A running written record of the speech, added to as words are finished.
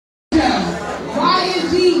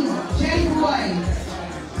YMG, J-Boy.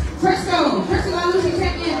 Crystal Lucy,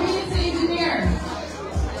 check in. Phoenix Engineer.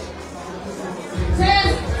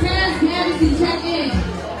 Taz Majesty, check in.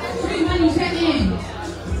 Free Money, check in.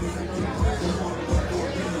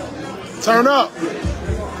 Turn up.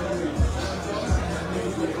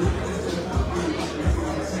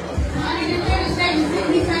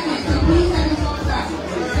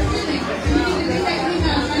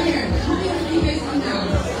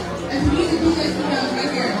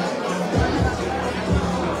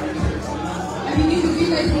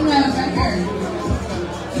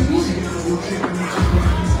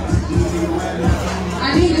 I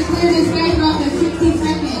need to clear this stage off in 60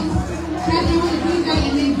 seconds. Check in with the DJ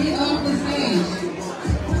and then get off the stage.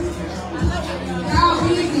 Kyle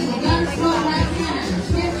Beasley, Young Smoke Right Cannon,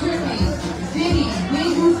 Skip Tripping, Vinny,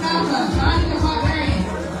 Big Mustafa, Bonnie the Barbarian.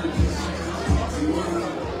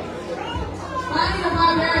 Bonnie the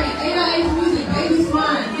Barbarian, 808 Music, Baby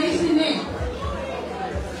Swan, Nation Nick.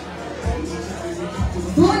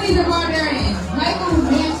 Booney the Barbarian, Michael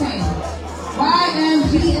Manson,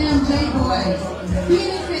 YMGM J-Boy,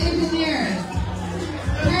 Phoenix the Engineer,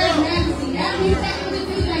 Paris Majesty. After you second with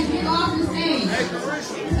the DJ, get off the stage.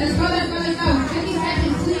 Let's go. 50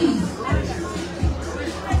 seconds, please.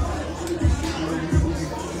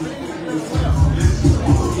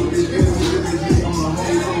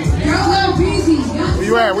 YOLO Breezy,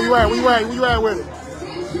 Where you at with it?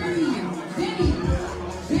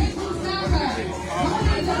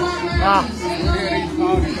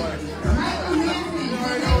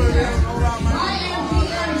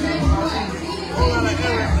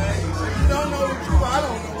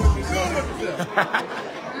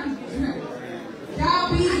 Kyle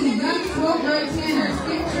Beasley, Young Smoke Right Tanner,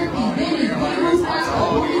 Skip Trippy, Vinny, Big Mustafa,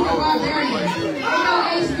 Bonnie the Barbarian,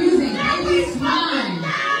 808 Music, Baby Swine.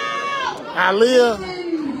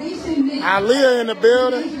 Aaliyah in the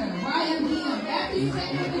building.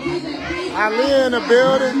 Aaliyah in the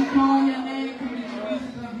building.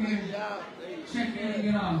 Check in and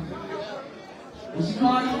get off. When she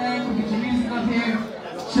calls your name, get your music up here,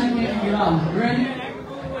 check in and get off. Ready?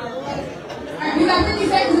 Alright, we got 50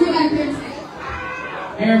 seconds, we got 30 seconds.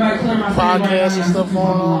 Everybody clear my stage Podcast right and now. stuff going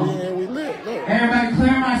on. Yeah, we lit. Look. Everybody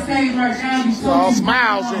clear my stage right now. You She all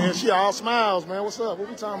smiles in here. She all smiles, man. What's up? What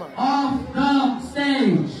we talking about? Off the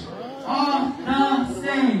stage. Off the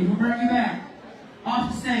stage. We'll bring you back.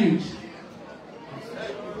 Off the stage.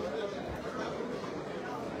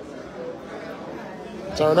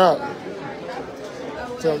 Turn up.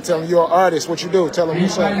 Tell them you're an artist. What you do? Tell them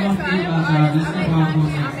what's up.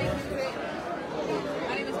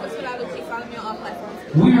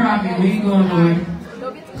 We rocking. We ain't going nowhere.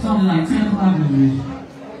 Something like 10 o'clock.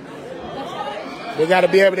 They got to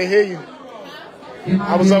be able to hear you.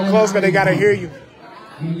 I was up close, but they got to hear you.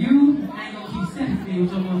 And you ain't gonna keep sitting me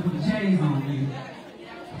with your motherfucking J's on you.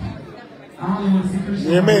 I only want to see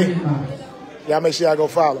Christian. You hear me? Y'all make sure y'all go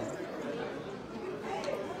follow.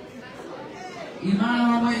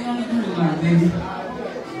 Iman waiting on the green light, baby.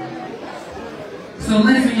 So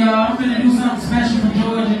listen, y'all, I'm finna do something special for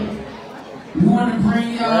Georgia. We want to bring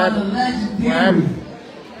y'all the legendary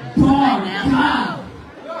Bar Cloud.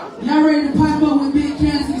 Y'all ready to pop up with Big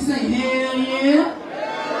Cassidy and say, hell yeah?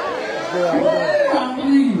 I don't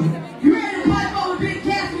believe it. You ready to pop up with Big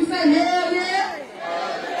Cassidy and say, hell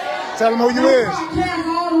yeah? Tell them who you is. Cass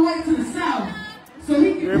all the way to the south. So he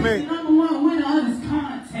can be the #1 winner of this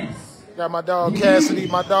contest. Got my dog Cassidy.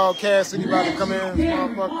 My dog Cassidy about to come in.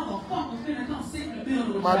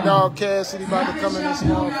 My dog Cassidy about to come in this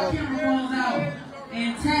motherfucker.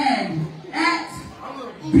 And tag at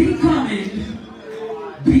Becoming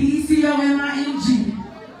BECOMING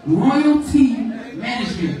Royalty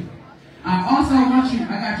Management. I also want you, I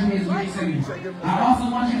got you here, wait a second. I also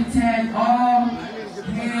want you to tag All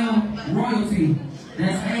Hail Royalty.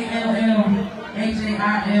 That's ALLHAIL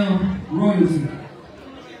Royalty.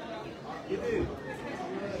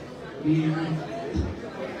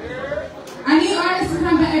 I need artists to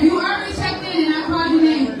come back. If you already checked in and I called your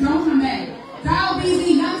name, don't come back. Kyle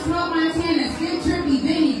Beasley, Young Smoke Montana, Skip Trippy,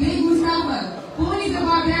 Vinny, Big Mustafa, Booney the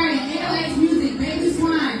Barbarian, 808 Music, Baby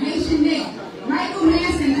Swine, Nation Nick, Michael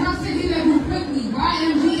Manson, come to do that group quickly,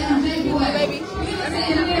 YMGM J-Boy, Phoenix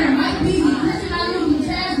Engineer, Mike Beasley, Christian Aluki,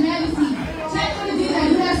 Taz Majesty. Check on the DJ.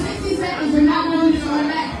 You have 60 seconds. We're not going to go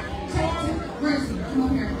back. Check. Mercy, come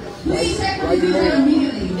over here. Please check on the DJ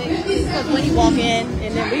immediately. Because when you walk in,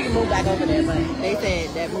 and then we can move back over there, but they said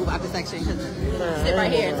that move out the section because sit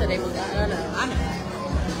right here until they move out. I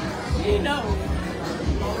know. You know.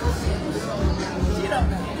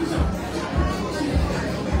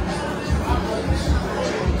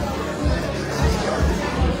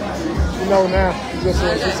 know now. Just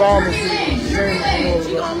she saw me. She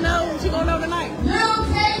gonna know. She gonna know tonight.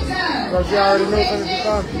 Because she already knew since she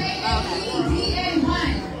come.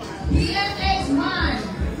 PFX1.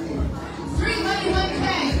 Street Money 1K.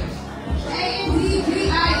 ANDGIE.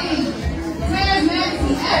 Claire's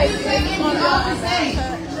Maxie. Every second on off the stage.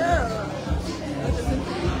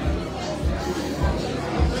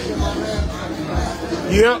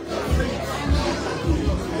 Yep.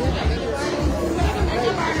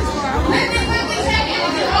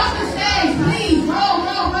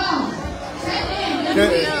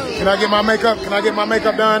 Can I get my makeup? Can I get my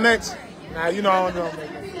makeup done next? Nah, you know I don't do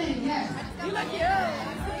makeup. You look cute.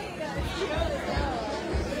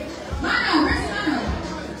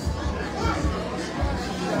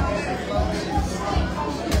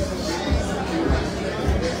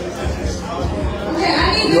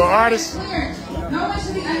 You're an artist?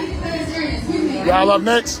 Y'all up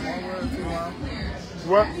next?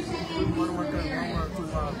 What?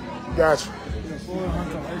 Gotcha.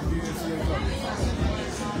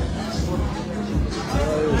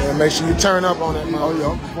 And make sure you turn up on that, man. Oh, yeah,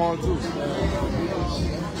 I'm performing too.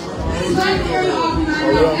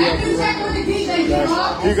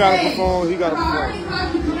 Gotcha. He got to perform, he got to perform.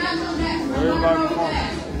 Everybody perform.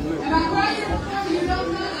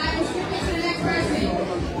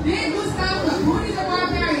 Big Mustafa, Moody the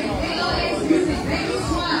Barbarian, AOH Music, Baby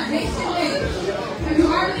Swan, Nation Lit. If you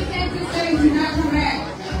already came to the stage, do not come back.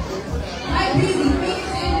 Mike Beasley, Phoenix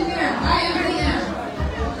Engineer, I already am.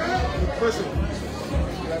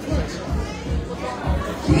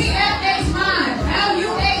 PFX Mind,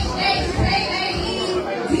 LUHHKAEDA1.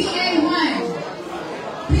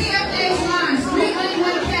 PFX Mind, Street Money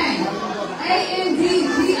 1K, ANDGIE,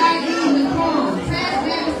 Nicole, Fast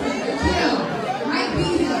Madison, Kill. Mike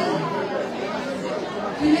Beasley,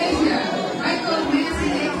 Malaysia, Michael Nancy,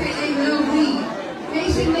 a.k.a. Lil V,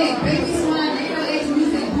 Nation Nick, Baby Swan, AOH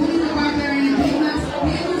Music, Moody the Barbarian, Big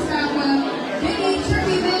Mustafa, Biggie,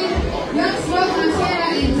 Trippy Lynn, Young Smoke, Montana,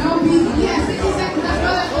 and Joe Beasley. Yeah, 60 seconds, that's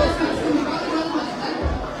all that's going to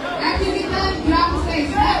After you get done, get off the stage.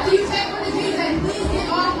 After you check with the DJ, please get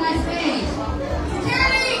off my stage.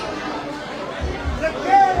 Security!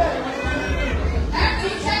 After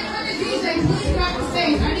you check with the DJ, please get off the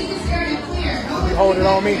stage. I need this area clear. You hold it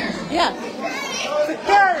on me? Yeah.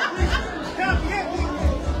 Security!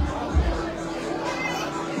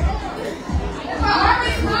 If I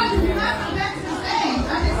already called you, you're not coming back to the stage.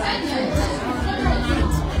 I just said that.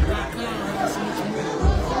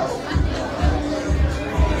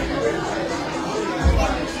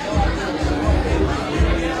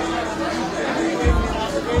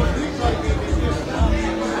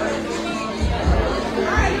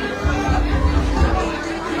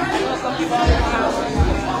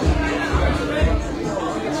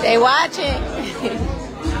 They watching.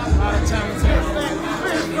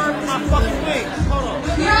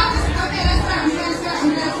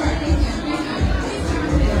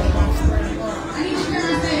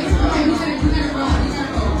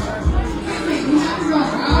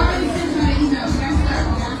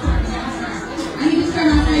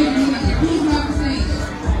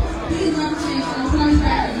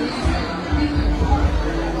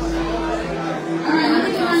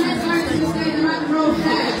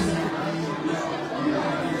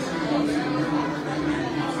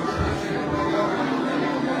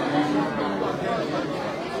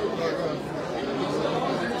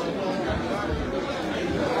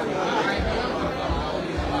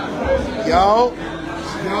 Yo.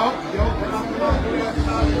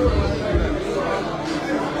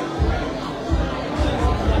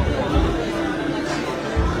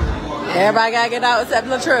 Everybody gotta get out except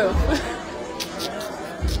LaTruth.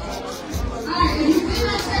 Alright, if you did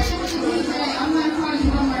not check in with the DJ, I'm going to call you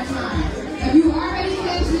one more time. If you already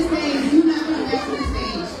came to the stage, do not come back to the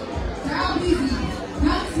stage. Kyle Beasley,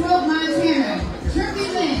 Young Smoke, Montana, Trippy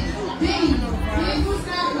Lynn, Benny, Big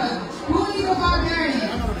Mustafa, Moody the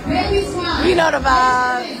Barbarian, Baby Swan. You know the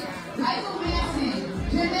vibe. Michael Manson,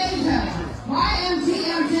 Jamaica,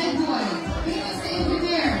 YMGM Boy, Phoenix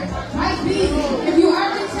Engineer, Mike Beasley. If you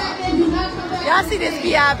already checked in, do not come back. Y'all see this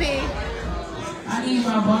VIP? I need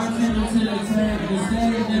my bartender to the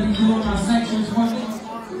stage that be doing my sections for me.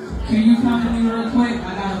 Can you come to me real quick? I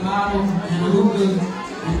got a bottle and a hookah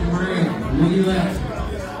and the bread. Where you at?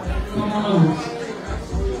 Come on over.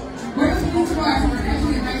 Where's the police bars? We're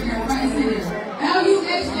actually right there, right there.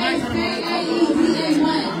 LUHHKAEDA1.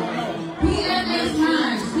 PFX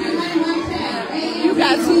Mind, Street Money 1K. You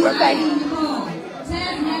got super fans.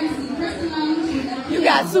 You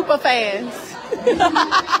got super fans.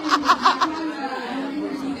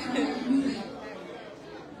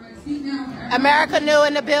 Speak now. America New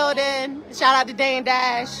in the building. Shout out to Dane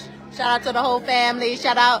Dash. Shout out to the whole family.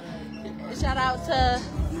 Shout out to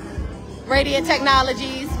Radiant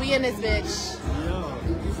Technologies. We in this bitch.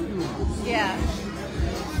 Yeah.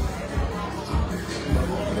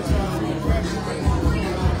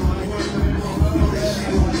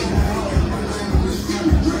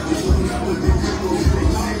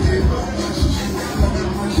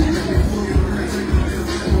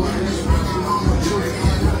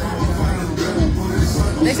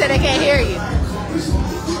 They said they can't hear you.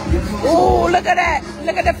 Ooh, look at that.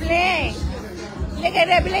 Look at the bling. Look at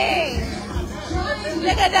that bling.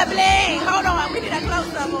 Look at the bling. Hold on. We need a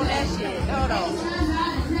close up on that shit. Hold on.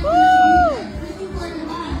 Woo.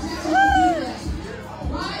 Woo.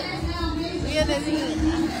 We in this heat.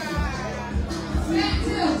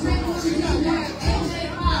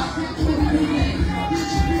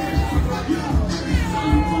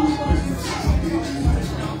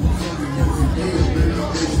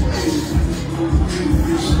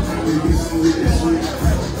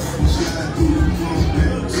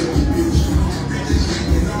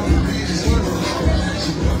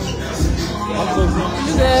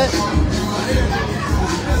 You good?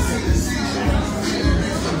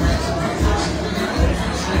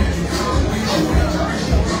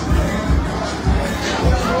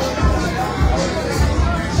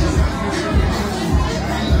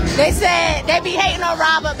 They said they be hating on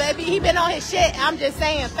Robert, baby. He been on his shit. I'm just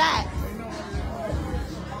saying facts.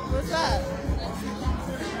 What's up?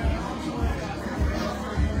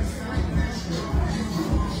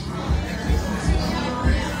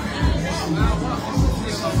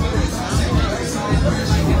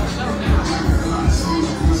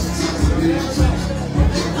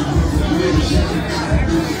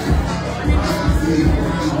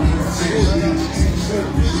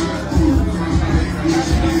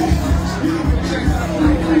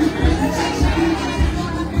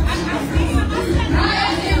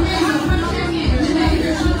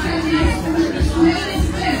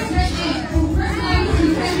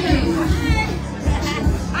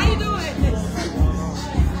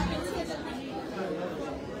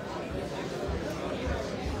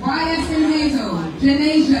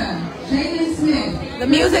 The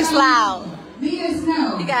music's loud. Mia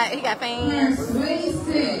Snow. He got fans.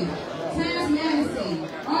 Persuasive. Taz Madison.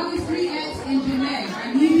 August 3 X and Janae.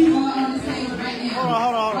 I need you all on the stage right now.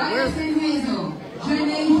 Hold on. Ryerson Hazel.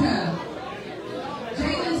 Janasia.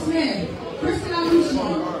 Jalen Smith. Kristen Alushi.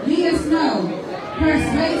 Mia Snow.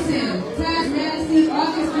 Persuasive. Taz Madison.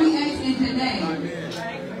 August 3 X and Janae.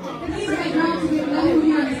 Please make note to be able to be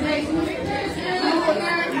on the stage.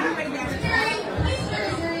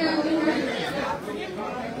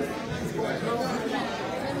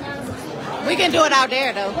 We can do it out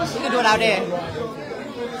there, though. We can do it out there.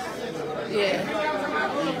 Yeah.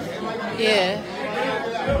 Yeah.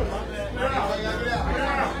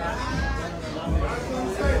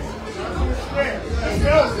 Let's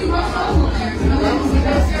go.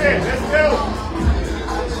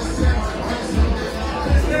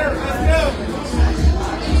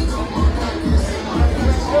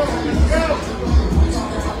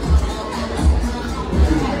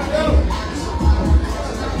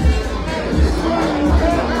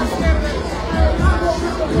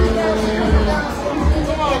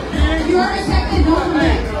 You are accepted, don't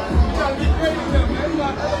forget.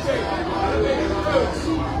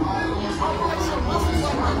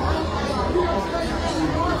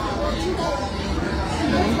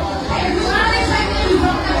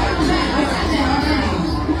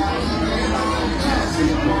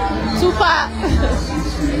 Tupac.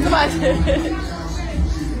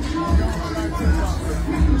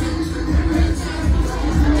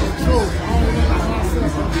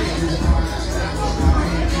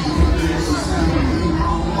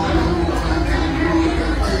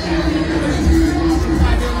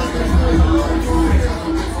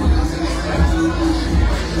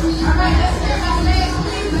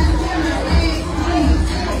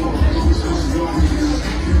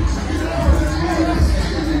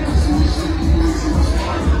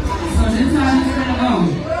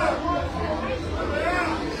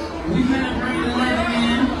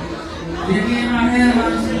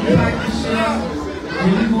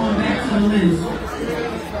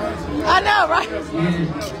 I know, right? Yeah.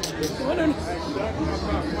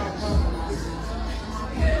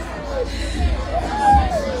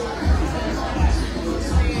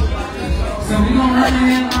 So we're gonna run the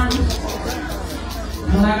headline.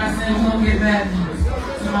 And like I said, we're gonna get back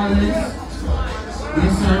to my list.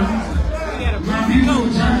 Yes, sir. My beautiful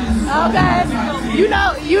judges. Okay.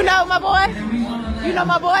 You know my boy? You know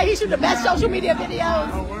my boy? He shoots the best social media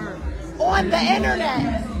videos on the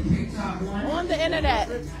internet. the internet.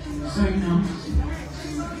 So, you know,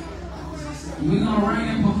 we're going to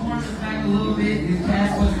bring the performance back a little bit. If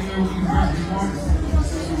Cass wasn't here when you first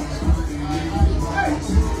performed.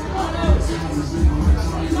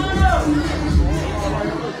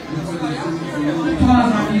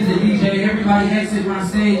 Pause my music, DJ. Everybody exit my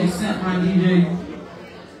stage except my DJ.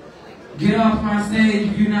 Get off my stage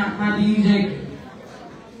if you're not my DJ.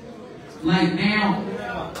 Like now.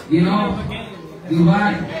 Get off.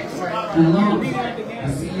 Goodbye. Hello.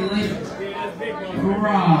 I'll see you later.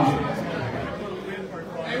 Hurrah.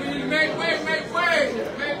 Make way,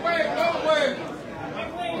 no way.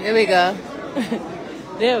 There we go.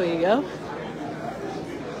 There we go.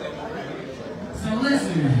 So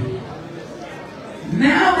listen.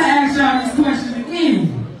 Now I'm going to ask y'all this question again.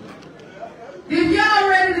 If y'all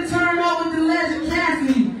ready to turn up with the legend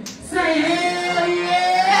Cassidy, say hell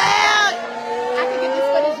yeah! I can get this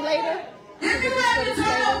footage later. If you ready to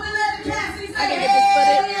turn up with the legend Cassidy, say I can get hell this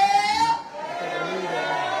footage. yeah!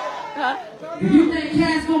 Huh? If you think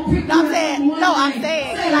Cass gonna pick No, I'm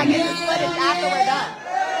saying, can I get this footage after we're done?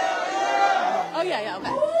 Oh, yeah,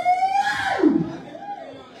 okay.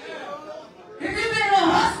 If you've been a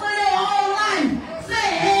hustler your whole life, say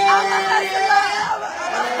hell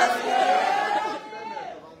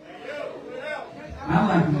I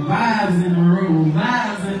like the vibes in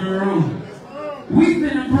the room, We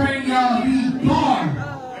finna bring y'all these bars.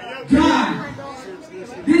 God,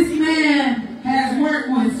 this man has worked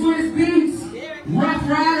with Swiss Beats, Rough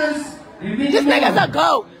Riders, and many This nigga's a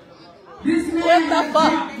goat. This man What the has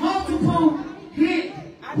fuck? dropped multiple hit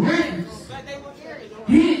records.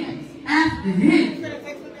 Hit after hit.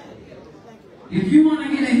 If you want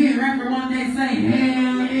to get a hit record one day, say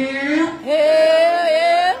hell yeah. Hell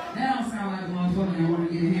yeah. That don't sound like a motherfucker that want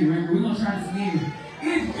to get a hit record. We're going to try this again.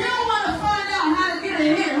 If you want to find out how to get a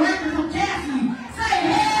hit record from Cassidy, say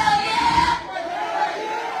hell yeah.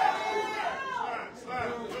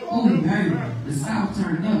 Oh, baby. The South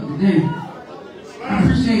turned up today. I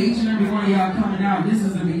appreciate each and every one of y'all coming out. This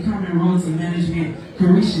is the Becoming Road to Management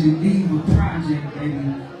Carisha the Diva project,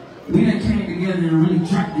 baby. We done came together and really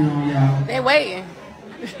dropped it on y'all. They waiting.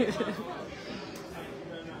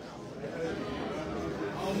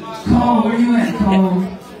 Cole, where you at, Cole?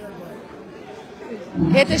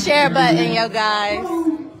 Hit the share button, yo guys.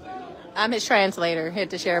 I'm his translator. Hit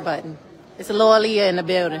the share button. It's a little Aaliyah in the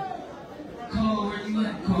building. Cole, where you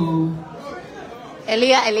at, Cole?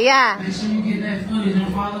 Aaliyah. Make sure you get that footage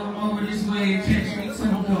and follow them over this way and catch me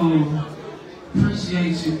too, Cole.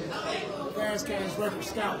 Appreciate you.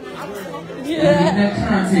 Yeah. That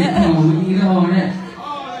content, Cole. We need all that.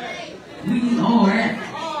 We need all that.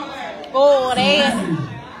 Oh, damn.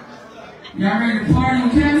 Y'all ready to party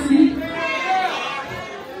with Cassidy?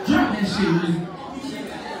 Drop that shit, really.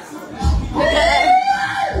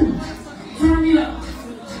 Turn me up.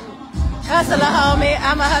 Hustler, homie.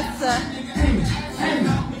 I'm a hustler. Hey.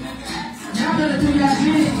 Y'all better do y'all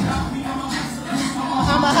thing.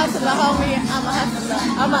 I'm a hustler, homie. I'm a hustler.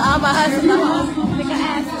 I'm a hustler, homie. Nigga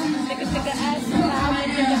ass. Nigga ass.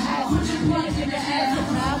 Nigga ass.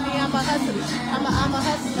 Homie, I'm a hustler. I'm a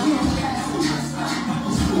hustler, homie.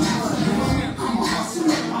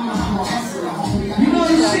 You know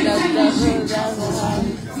this shit.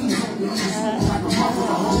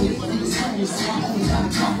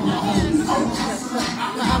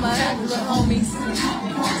 I'm a hustler, homie.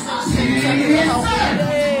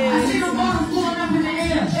 I see the bottles going up in the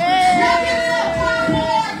air. There you go.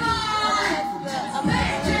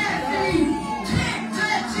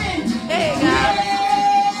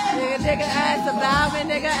 Nigga ass about me,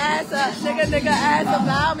 nigga ass up. Nigga ass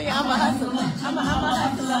about me. I'm a hustler. I'm a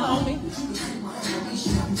hustler, homie.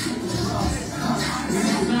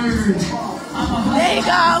 There you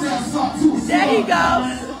go. There you go.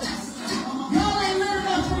 Y'all ain't learning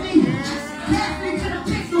enough for me. Cassidy could have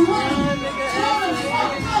picked the one. Y'all done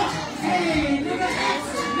fucked up. Hey, nigga ass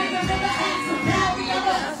about me. I'm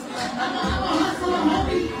a hustler,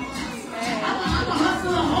 homie. I'm a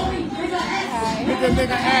hustler, homie.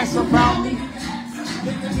 Nigga ass about me.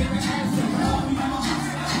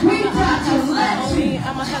 We got to let you.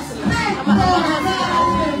 I'm a hustler. I'm a hustler,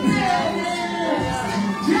 homie.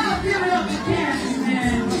 Y'all give it up to Cassidy,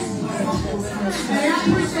 man. Hey, I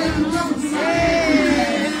appreciate the love of you.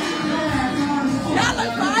 Y'all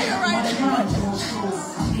look fire right now.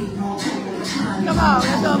 Come on,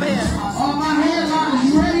 let's go over here. All my headliners,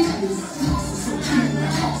 you ready?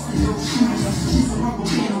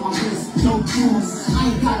 No tools, I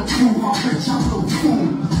ain't gotta prove I'm rich, I'm no fool.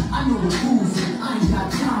 I know the rules and I ain't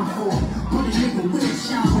got time for it. But a nigga will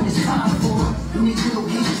shine when it's time for it. When they real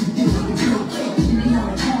hate, you deal with the real cake. And they on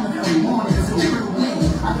the corner every morning, it's a real late.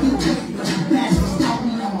 I feel late, but you bad.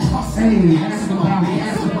 Hey, ask about me,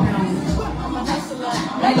 ask about me.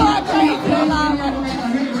 They going crazy.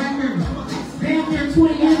 Damn near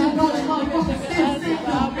 20 years ago, the motherfucker still sick.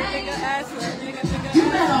 You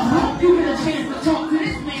better hope you get a chance to talk to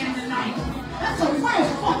this man tonight. That's a real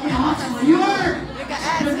fucking hustler, you heard? Nigga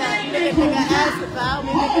ask about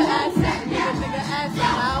me. Nigga ask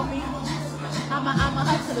about me. I'm a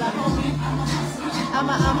hustler, homie. I'm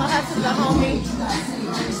a hustler, homie.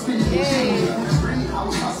 Yeah.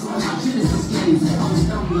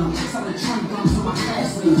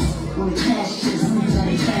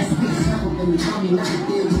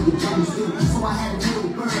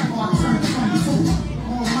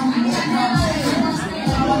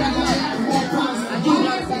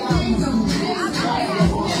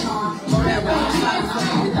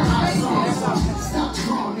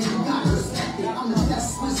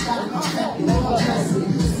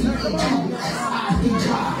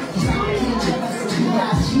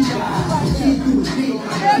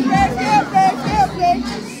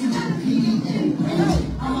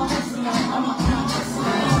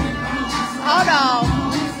 Hold on.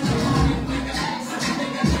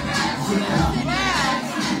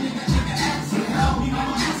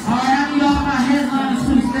 Alright, I need all my headliners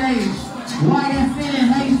to the stage. YFN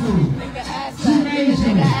and Hazel. Nigga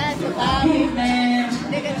ask about me. Hitman.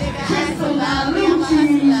 Nigga ask about me. I'm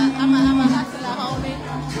a hustler, homie.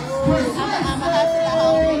 I'm a hustler,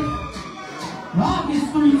 homie. August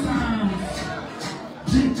 3 times.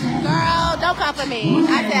 Girl, don't come for me. I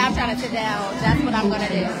said I'm trying to sit down. That's what I'm gonna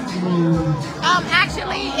do.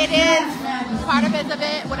 Actually, it is part of his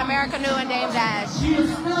event with America New and Dame Dash.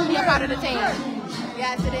 You're part of the team.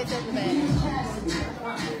 Yes, it is his event.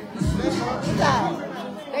 What's up?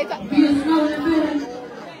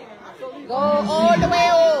 Go all the way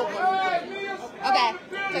over. Okay,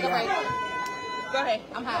 take a break. Go ahead.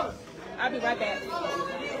 I'm hot. I'll be right back.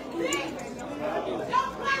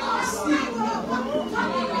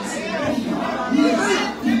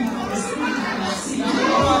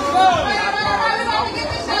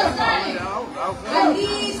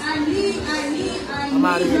 I'm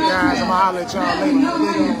out of here, guys. I'm gonna holler at y'all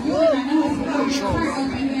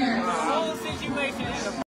later.